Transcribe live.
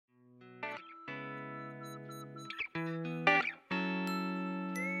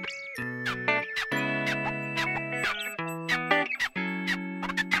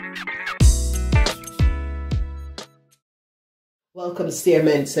Welkom STIER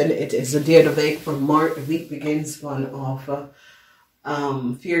mensen. Het is de derde week van maart. De week begint vanaf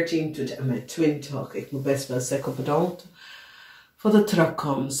 14 tot en met 20. Ik moet best wel zeggen bedankt voor de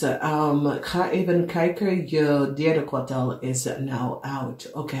terugkomst. Ik ga even kijken. Je derde kwartaal is nou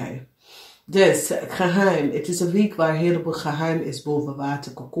uit. Oké. Dus geheim. Het is een week waar heel veel geheim is boven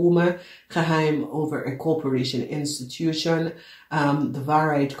water gekomen. Geheim over een corporation institution. De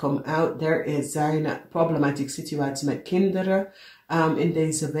waarheid komt uit. Er zijn problematische situaties met kinderen in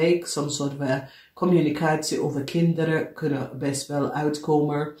deze week. Soms soort van communicatie over kinderen kunnen best wel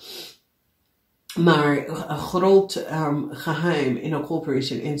uitkomen. Maar een groot geheim in een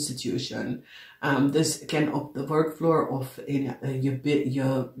corporation institution. Dus kan op de workvloer of in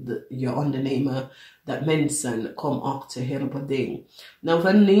je ondernemen dat mensen komen achter heel veel dingen. Nou,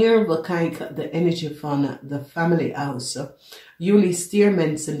 wanneer we kijken de energie van de family house. Jullie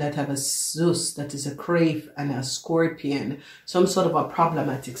stiermensen dat hebben zus, dat is een crave en een scorpion. Some sort of a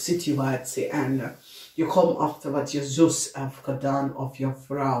problematic situatie. En je komt achter wat je zus heeft gedaan of je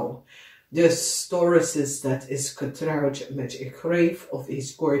vrouw. Dus Taurus is dat is getrouwd met een crave of een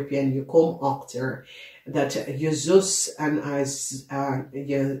scorpion. Je komt achter dat je zus en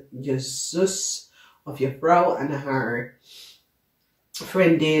je zus of je vrouw en haar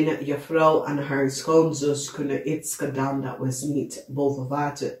vriendin, je vrouw en haar schoonzus kunnen iets gedaan dat was niet boven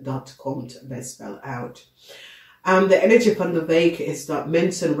water. Dat komt best wel uit. De energie van de week is dat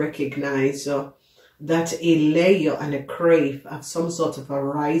mensen recognize that a layer and a crave of some sort of a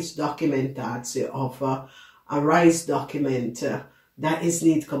rise documentatie of a rise document that is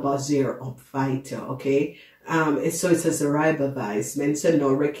niet gebaseerd op feiten, okay? So it says a rijbewijs. Mensen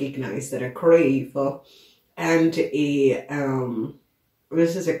no recognize that a crave and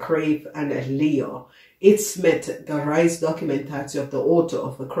this is a crave and a layer. It's met de reisdocumentatie of the author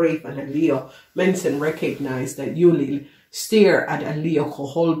of a crave and a layer. Mensen recognize that jullie STIER had een leer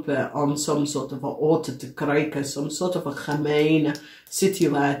geholpen om some sort of a auto te krijgen, some sort of a gemene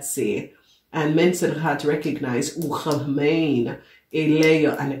situatie. En mensen gaan recognize hoe gemeen een leer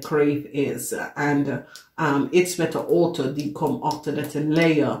en een crave is. En iets met de auto die komt achter dat een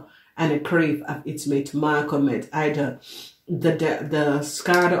leer en een crave heeft iets mee te maken met either de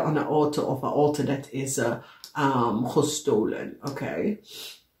schade aan de auto of een auto dat is gestolen. Oké.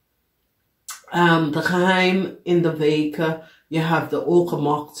 De geheim in de weken, je hebt de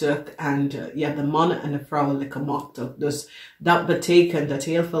ogenmachtig en je hebt de mannen en de vrouwelijke machtig. Dus dat betekent dat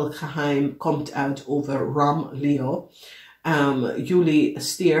heel veel geheim komt uit over Ram Leo. Jullie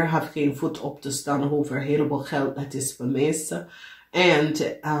stier heeft geen voet op te staan over heel veel geld dat is vermist. En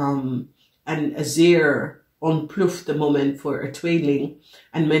een zeer ontplofte moment voor een tweeling.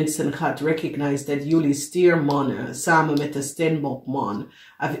 En mensen gaan recognize dat jullie stiermannen samen met de steenbokman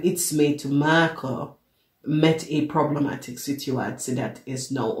hebben iets mee te maken met een problematische situatie dat is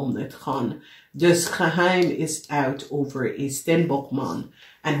nou om het gaan. Dus geheim is uit over een steenbokman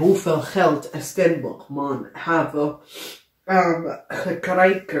en hoeveel geld een steenbokman hebben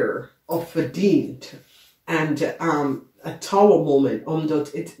gekregen of verdiend. En a tower moment,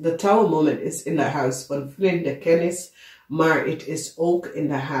 omdat de tower moment is in de huis van vrienden, kennis, maar het is ook in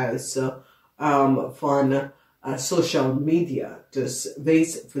de huis van social media. Dus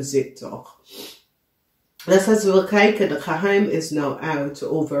wees voorzichtig. Dus als we kijken, de geheim is nou uit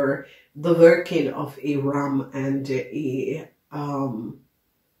over de werking of a ram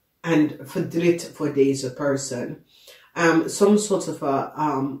en verdriet voor deze persoon. Some sort of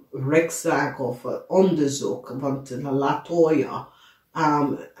a rechtszaak of onderzoek, want de Latoya,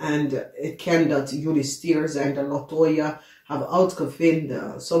 en ik ken dat jullie stier zijn, de Latoya hebben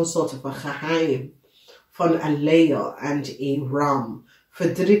uitgevonden, some sort of a geheim van een leer en een ram.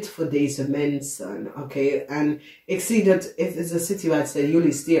 Verdriet voor deze mensen, oké? En ik zie dat het is een situatie dat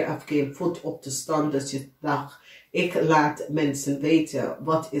jullie stier heeft geen voet op te staan, dus je dacht, ik laat mensen weten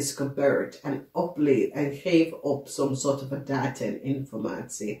wat is gebeurd en opleid en geef op some sort of data en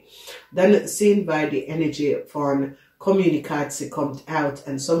informatie. Dan zien wij de energie van communicatie komt uit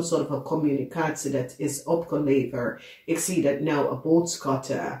en some sort of communicatie dat is opgeleverd. Ik zie dat nou een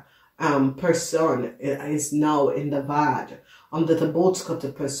boodschatter persoon is nou in de waarde. Omdat de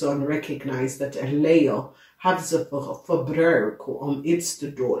boodschatter persoon recognize dat een leer heeft ze verbruikt om iets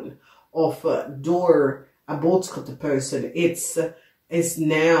te doen. Of door a boodschapper person, is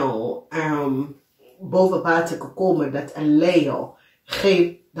now boven water gekomen dat een leer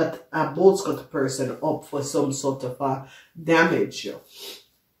geeft dat a boodschapper person op voor some sort of damage.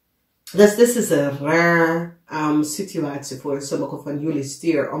 Dus dit is een raar situatie voor sommige van jullie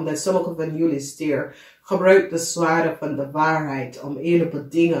stier, omdat sommige van jullie stier gebruikt de zware van de waarheid om heleboel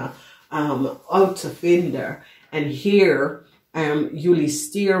dingen uit te vinden. En hier jullie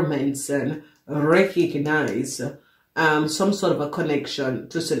stiermensen recognize some sort of a connection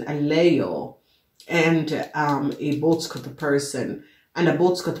tussen een Leo and a boodschapper person. And a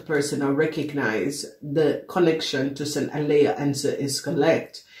boodschapper person will recognize the connection tussen een Leo en ze is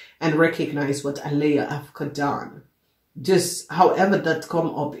gelegd. And recognize what een Leo heeft gedaan. Dus however dat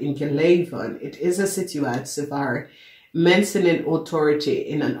komt op in je leven, het is een situatie waar mensen in authority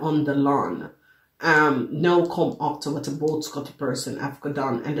in een ander land nou kom achter wat de boodschapper person heeft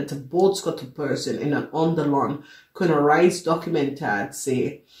gedaan. En dat de boodschapper person in een ander land kunnen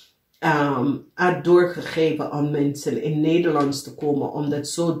reisdocumentatie doorgegeven aan mensen in Nederlands te komen, omdat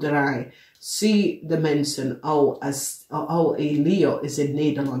zodra zie de mensen al een Leo is in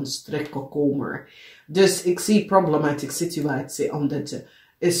Nederlands teruggekomen. Dus ik zie problematische situatie, omdat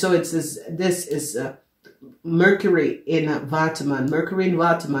this is Mercury in Waterman. Mercury in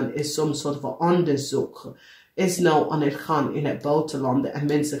Waterman is some sort of onderzoek. Is nou aan het gaan in het buitenlanden en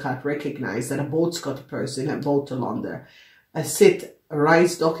mensen gaan recognize dat een boodschapperperson in het buitenlanden zit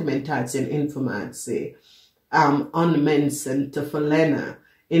reisdocumentatie en informatie aan mensen te verlenen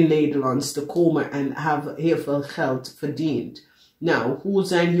in Nederlands te komen en hebben heel veel geld verdiend. Nou, hoe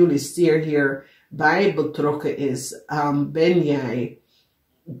zijn jullie stier hierbij betrokken is? Ben jij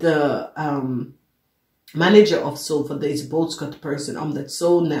de manager of zo van deze boodschapperperson? Omdat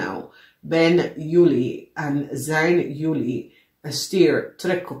zo nou ben jullie en zijn jullie stier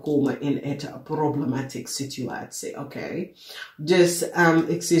teruggekomen in het problematische situatie, oké? Dus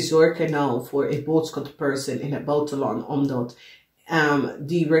ik zie zorgen nou voor een boodschapperperson in het buitenland, omdat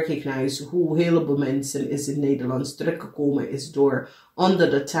die recognize hoe een heleboel mensen is in Nederlands teruggekomen is door onder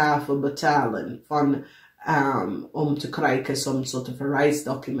de tafel betalen van om te krijgen some soort of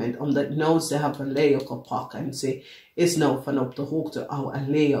reisdocument, omdat nou ze hebben Leo gepakt en ze is nou van op de hoogte, een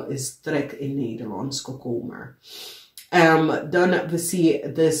Leo is terug in Nederlands gekomen. Dan we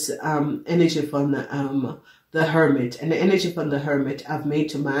zien dus energie van de Hermit. En de energie van de Hermit heeft mee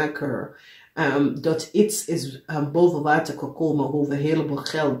te maken dat iets is boven water gekomen over een heleboel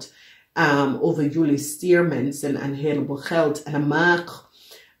geld, over jullie stiermensen en een heleboel geld. En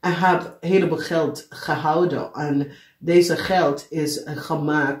hij heeft een heleboel geld gehouden. En deze geld is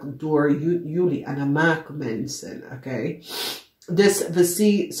gemaakt door jullie en de maakmensen, oké? Dus we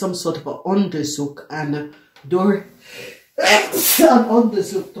zien some soort van onderzoek en door een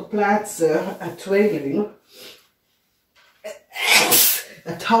onderzoek te plaatsen, een tweeling.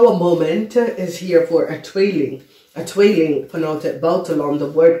 Het oude moment is hier voor een tweeling. Een tweeling vanuit het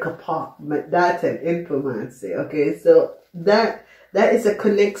buitenland wordt gepakt met data en informatie. Oké, so that is a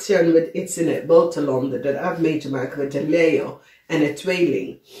connection with iets in het buitenland dat heeft mee te maken met een Leo en een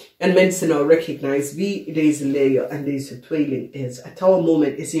tweeling. En mensen nou recognize wie deze Leo en deze tweeling is. Het oude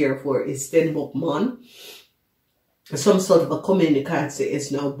moment is hier voor een steenbokman. Some sort of a communicatie is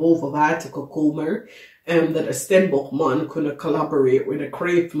nou boven water gekomen. Dat een steenbokman kunnen collaborate met een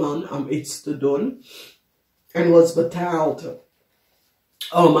kreefman om iets te doen. En was betaald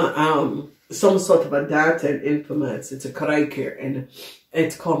om some sort of a data en informatie te krijgen. En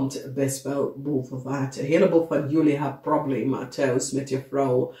het komt best wel boven water. Een heleboel van jullie hebben problemen thuis met je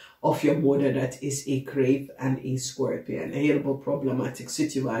vrouw of je moeder. Dat is een kreef en een scorpion. Een heleboel problematische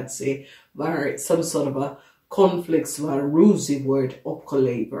situatie waar some sort of a conflicts waar ruzie wordt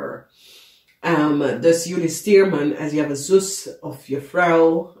opgeleverd. Dus jullie stierman, als je hebt een zus of je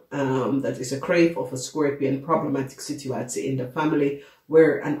vrouw, dat is een kreef of een scorpion, problematische situatie in de familie,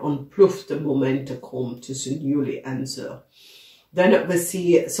 waar een ontplofte momenten komt tussen jullie en ze. Dan we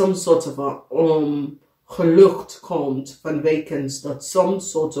zien some sort of a gelucht komt van wekens dat some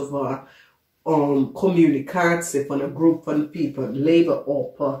sort of a communicatie van een groep van people leven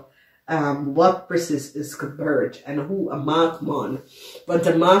op wat precies is gebeurd en hoe een maagman, want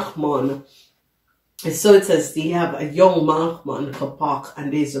de maagman is zoiets als die hebben een jong maagman gepakt en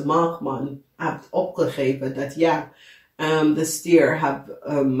deze maagman heeft opgegeven dat ja, de stier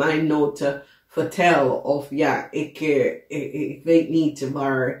heeft mijn noten verteld of ja, ik weet niet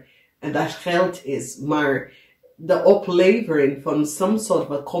waar dat geld is, maar de oplevering van some sort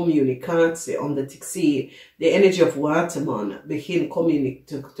of communicatie, omdat ik zie de energy of Waterman begint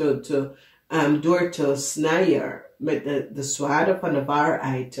door te snijden met de zwaarde van de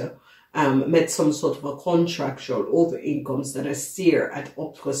waarheid, met some sort of contractual overeenkomst dat een stier had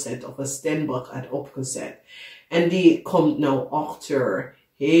opgezet of een steenbok had opgezet. En die komt nou achter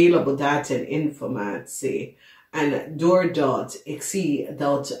heleboel data en informatie. En doordat ik zie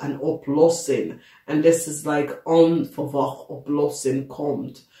dat een oplossing, en this is like onverwacht oplossing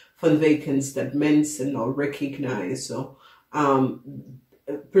komt, vanwege dat mensen nou recognize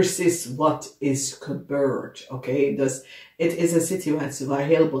precies wat is gebeurd. Oké, dus het is een situatie waar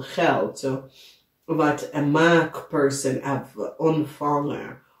heel veel geld wat een maakperson heeft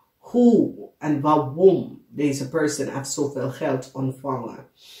ontvangen. Hoe en waarom deze persoon heeft zoveel geld ontvangen.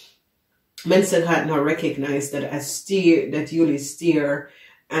 Mensen gaan nou recognize dat jullie stier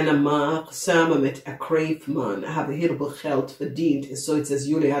en een maag samen met een kreefman hebben heel veel geld verdiend. Is zoiets als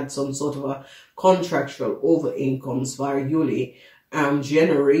jullie hadden zo'n soort van contractual overeenkomst waar jullie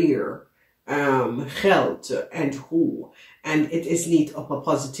genereren geld en hoe. En het is niet op een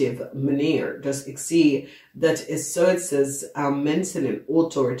positieve manier. Dus ik zie dat is zoiets als mensen in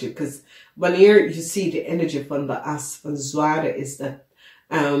authority. Because wanneer je ziet de energie van de as van zwaarden is dat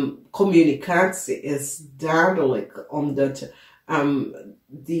communicatie is duidelijk. Omdat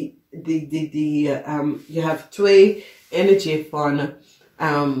je hebt twee energie van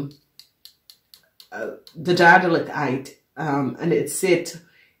de duidelijkheid. En het zit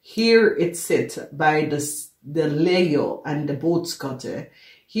hier, het zit bij de Leo en de boodschatten.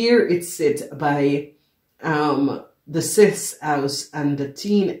 Hier het zit bij de 6 house en de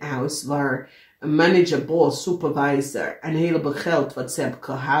 10 house, waar een manager, boss, supervisor en een heleboel geld wat ze hebben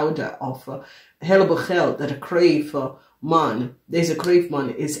gehouden, of een heleboel geld dat een kreefman, deze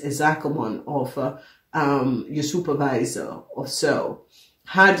kreefman is een zakenman of je supervisor of zo,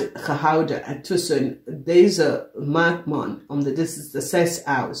 had gehouden en tussen deze maakman, omdat dit is de 6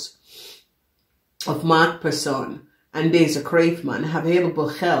 house, of maakpersoon en deze kreefman hebben heel veel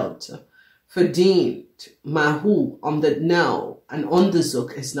geld verdiend. Maar hoe? Omdat nou een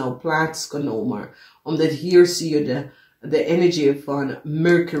onderzoek is nou plaatsgenomen. Omdat hier zie je de energie van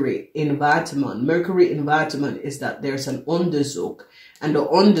Mercury in Waterman. Mercury in Waterman is dat er is een onderzoek. En de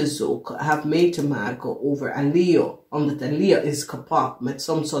onderzoek heeft mee te maken over een Leo. Omdat een Leo is kapot met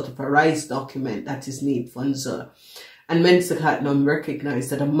some soort of reisdocument. Dat is niet van ze. En mensen gaan dan recognize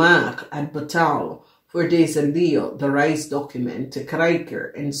dat de maag het betaalt voor deze Leo de reisdocument te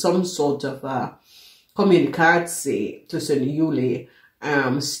krijgen. En some soort of communicatie tussen jullie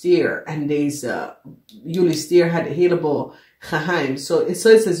stier en deze. Jullie stier had een heleboel geheim. So het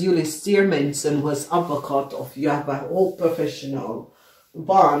is als jullie stiermensen was advocaat of je hebt een whole professional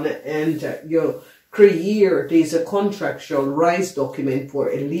baan en je creëert deze contractual reisdocument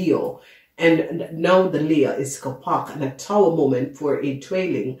voor een Leo. En nou de Leo is gepakt en het moment voor een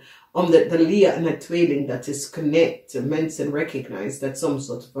tweeling. Omdat de Leo en de tweeling dat is connect. Mensen recognize dat some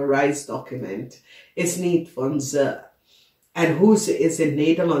sort of a reisdocument is niet van ze. En hoe ze is in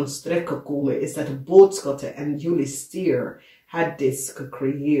Nederland terechtgekomen is dat de boodschappen en jullie stier had dit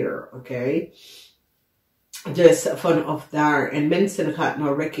gecreëerd. Oké? Dus vanaf daar. En mensen gaan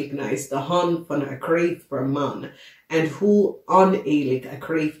nou recognize de hand van een kreefman. En hoe oneerlijk een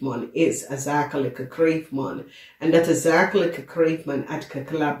kreefman is. Een zakelijke kreefman. En dat de zakelijke kreefman had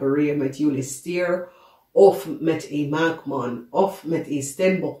gecollaboreerd met jullie stier. Of met een maakman. Of met een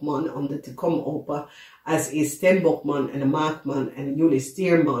steenbokman. Om dat te komen op als een steenbokman en een maakman en jullie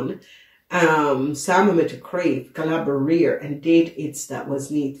stierman. Samen met de kreef collaboreer en deed iets dat was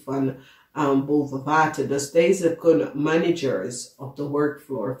niet van boven water. Dus deze kunnen managers op de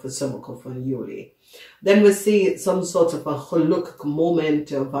workfloor voor sommige van jullie. Dan we zien some sort of een gelukkig moment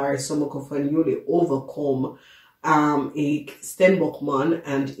waar sommige van jullie overkomen. Een steenbokman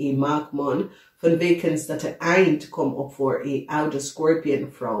en een maakman. Vanwege dat het eind komt op voor een oude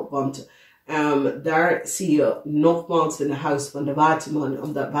scorpionvrouw. Want daar zie je nogmaals in het huis van de waterman.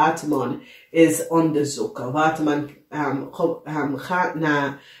 Omdat waterman is onderzoeken. Waterman gaat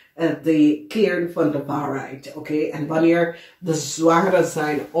naar de kern van de waarheid. Oké? En wanneer de zware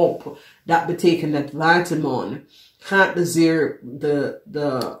zijn op, dat betekent dat waterman gaat de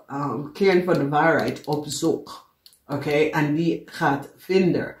kern van de waarheid op zoek. Oké? En die gaat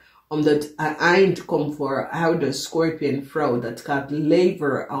vinden. Omdat het eind komt voor oude scorpionvrouw dat gaat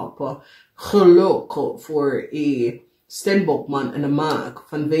leveren op geluk voor een steenbokman en een maag.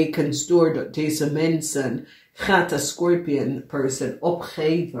 Vanwege door deze mensen gaat de scorpion person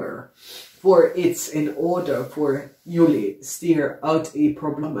opgeven voor iets in orde voor jullie stier uit een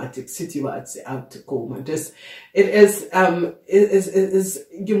problematische situatie uit te komen. Dus het is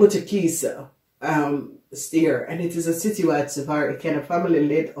je moet kiezen. Stier. En het is een situatie waar ik ken een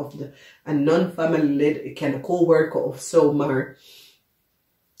familielid of een non-familielid, ik ken een coworker of zo, maar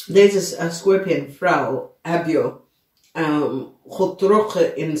deze scorpion vrouw heb je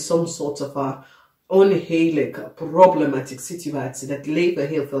getrokken in some soort of onheerlijke problematische situatie. Dat leven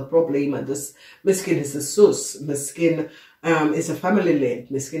heel veel problemen. Dus misschien is het zus, misschien is een familielid,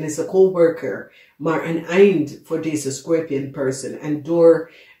 misschien is een coworker, maar een eind voor deze scorpion person. En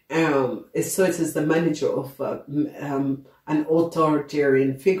door So it is the manager of an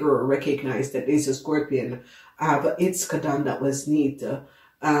authoritarian figure recognized that deze Scorpion iets gedaan dat was niet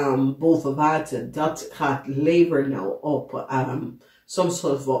boven water. Dat gaat leveren nou op some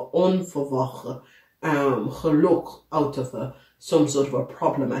sort of a onverwachte geluk out of some sort of a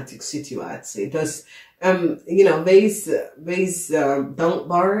problematic situatie. Dus, you know, wees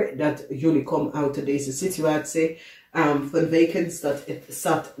dankbaar dat jullie komen uit deze situatie. Van wekens dat het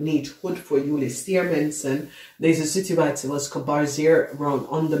zat niet goed voor jullie stiermensen. Deze situatie was gebaseerd rond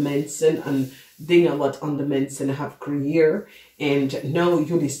andere mensen en dingen wat andere mensen hebben gecreëerd. En nu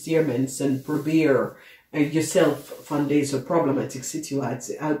jullie stiermensen proberen jezelf van deze problematische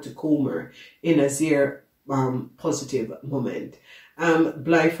situatie uit te komen in een zeer positief moment.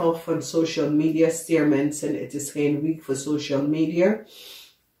 Blijf af van social media, stiermensen. Het is geen week voor social media.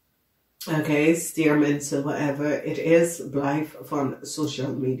 Okay, stiermensen, whatever it is, blijf van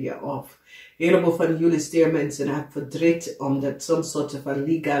social media af. Een heleboel van jullie stiermensen hebben verdriet omdat some sort of een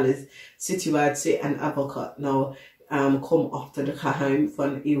legale situatie en advocaat nou komt achter de geheim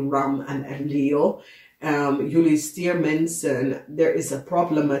van Ram en Leo. Jullie stiermensen, er is een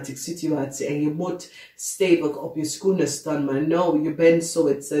problematische situatie en je moet stevig op je schoenen staan, maar nou, je bent zo,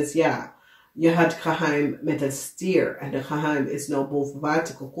 het says ja. Je had geheim met een stier en de geheim is nou boven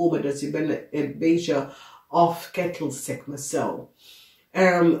water gekomen, dus je bent een beetje off-kettle, zeg maar zo.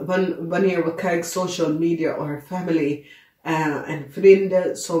 Wanneer we kijken social media of family en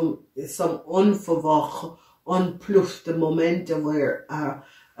vrienden, some onverwacht, onplufte momenten waar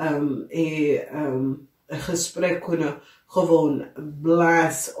een gesprek kunnen gewoon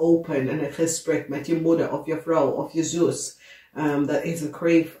blaas open en een gesprek met je moeder of je vrouw of je zus. Dat is een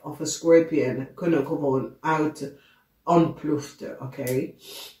crave of een Scorpion kunnen gewoon uit ontpluften, oké?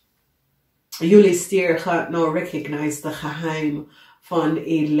 Jullie stier gaat nou recognize de geheim van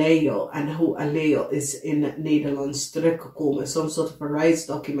een Leo en hoe een Leo is in Nederlands teruggekomen. Some sort of a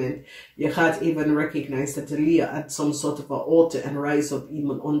reisdocument. Je gaat even recognize dat de Leo had some sort of a auto en reis op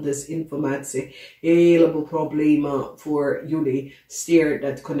iemand anders informatie. Heleboel problemen voor jullie stier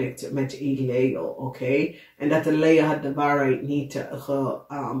dat connect met een Leo, oké? En dat de Leo had de waarheid niet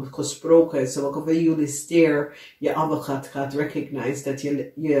gesproken. Zo so, jullie stier je advocaat gaat recognize dat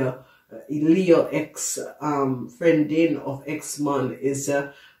je Leo ex-vriendin of ex-man is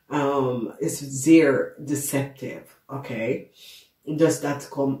zeer deceptive, oké? Dus dat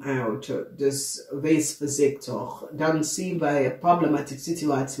komt uit. Dus wees voorzichtig. Dan zien wij een problematische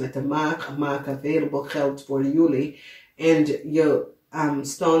situatie met de maag. Maak available geld voor jullie. En je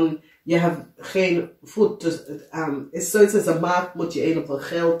hebt geen voet. Dus, zoiets als een maag moet je heel veel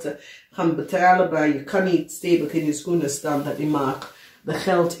geld gaan betalen. Maar je kan niet stevig in je schoenen staan dat die maag de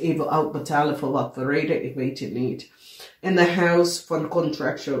geld even uitbetalen voor wat voor reden, ik weet het niet. In de huis van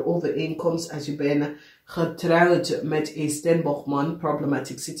contractual overeenkomst, als je bent getrouwd met een stenbochtman,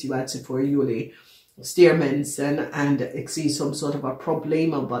 problematische situatie voor jullie stiermensen. En ik zie some sort of a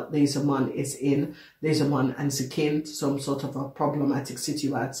probleem wat deze man is in. Deze man en zijn kind, some sort of a problematische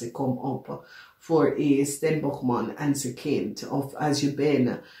situatie komt op voor een stenbochtman en zijn kind. Of als je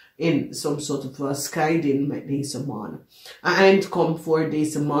bent in some sort of a scheiding met deze man. Een eind komt voor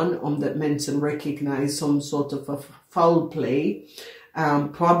deze man omdat mensen recognize some sort of a foul play.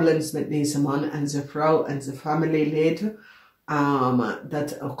 Problems met deze man en zijn vrouw en zijn familielid.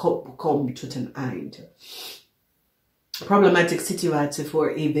 Dat komt tot een eind. Problematic situatie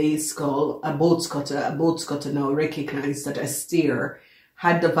voor een weeskal, een boodschatter nou recognize dat een stier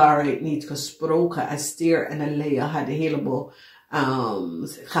had de waarheid niet gesproken. Een stier en een Leo had een heleboel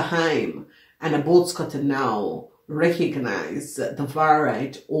geheim. En een boodschatter nou recognize de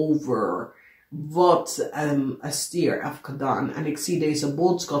waarheid over wat een stier heeft gedaan. En ik zie deze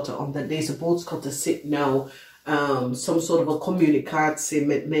boodschatter, omdat deze boodschatter zit nou some sort of a communicatie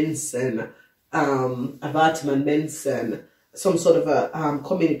met mensen, wat met mensen, some sort of a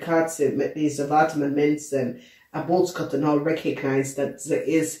communicatie met deze wat met mensen. Een boodschatter nou recognize dat ze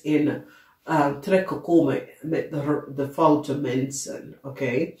is in terechtgekomen met de foute mensen,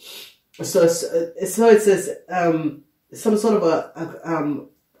 oké? So it says some sort of a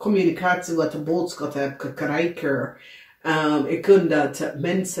communicatie wat de boodschatter heeft gekregen. Ik kan dat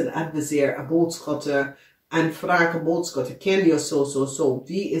mensen adviseren een boodschatter en vragen boodschatter, ken je zo,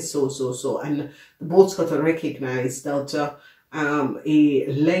 wie is zo. En de boodschatter recognize dat een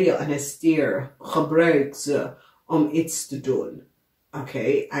Leo en een stier gebruikt ze om iets te doen.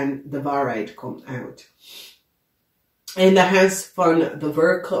 Oké, en de waarheid komt uit. In de huis van de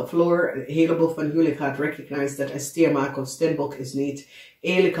werkvloer, een heleboel van jullie gaat recognize dat een stiermaker of stenbok is niet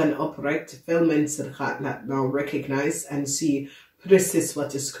eerlijk en oprecht. Veel mensen gaan dat nou recognize en zien precies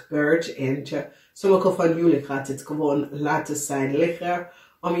wat is gebeurd. En sommige van jullie gaat het gewoon laten zijn liggen.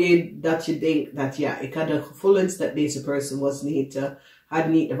 Dat je denkt dat ja, ik had de gevoelens dat deze persoon had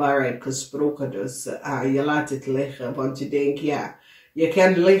niet de waarheid gesproken. Dus je laat het liggen. Want je denkt ja, je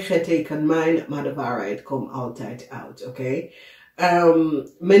kan liggen tegen mij, maar de waarheid komt altijd uit. Oké?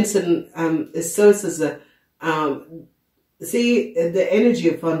 Mensen, zoals ze... zie, de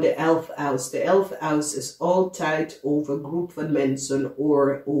energie van de 11th house. De 11th house is altijd over groep van mensen of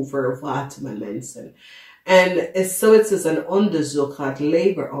over wat met mensen. En zoiets als een onderzoek gaat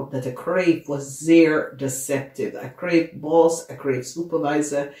leveren op dat de crave was zeer deceptive. A crave boss, a crave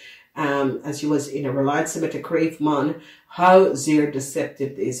supervisor, as you was in a relatie met a crave man, how zeer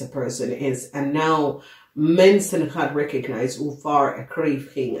deceptive deze person is. En nou mensen gaan recognize hoe far a crave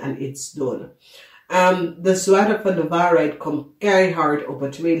ging en iets doen. De zwaarte van de waarheid komt keihard op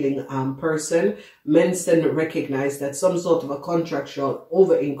een tweeling person. Mensen recognize that some sort of a contractual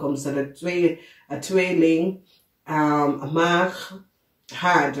overeenkomst dat een tweeling mag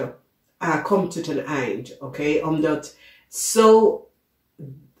had komt tot een eind. Oké? Omdat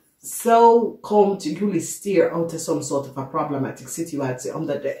zo komt jullie stier out of some sort of a problematic situatie.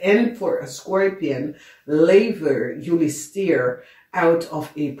 Omdat de end voor een Scorpion lever jullie stier out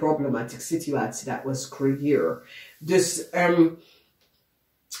of a problematic situatie that was creëerd. Dus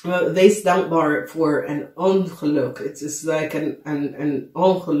wees dankbaar voor een ongeluk. Het is like een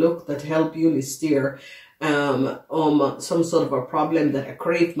ongeluk dat helpt jullie stier om some sort of a problem that a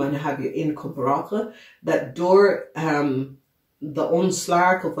crave man have you ingebroken. Dat door de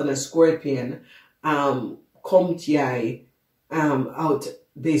ontslagen van een Scorpion komt jij uit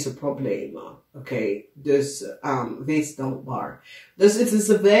deze problemen. Oké, dus wees dankbaar. Dus het is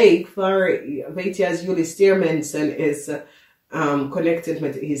een week waar, weet je, als jullie stiermensen is connected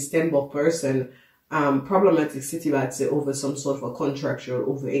met een stembok person, problematic situatie over some sort of a contractual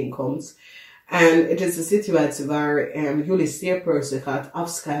overeenkomst. En het is een situatie waar jullie stierperson gaat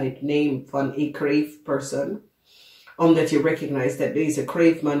afscheid nemen van een crave person. Omdat je recognize dat deze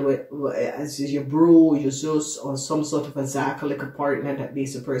crave man als je broer, je zus of some sort of a zakelijke partner dat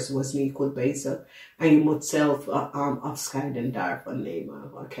deze person was niet goed bezig. En je moet zelf afscheiden daarvan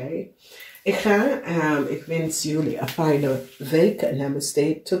nemen. Oké? Ik wens jullie een fijne week en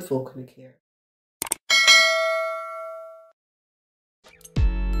namaste. Tot volgende keer.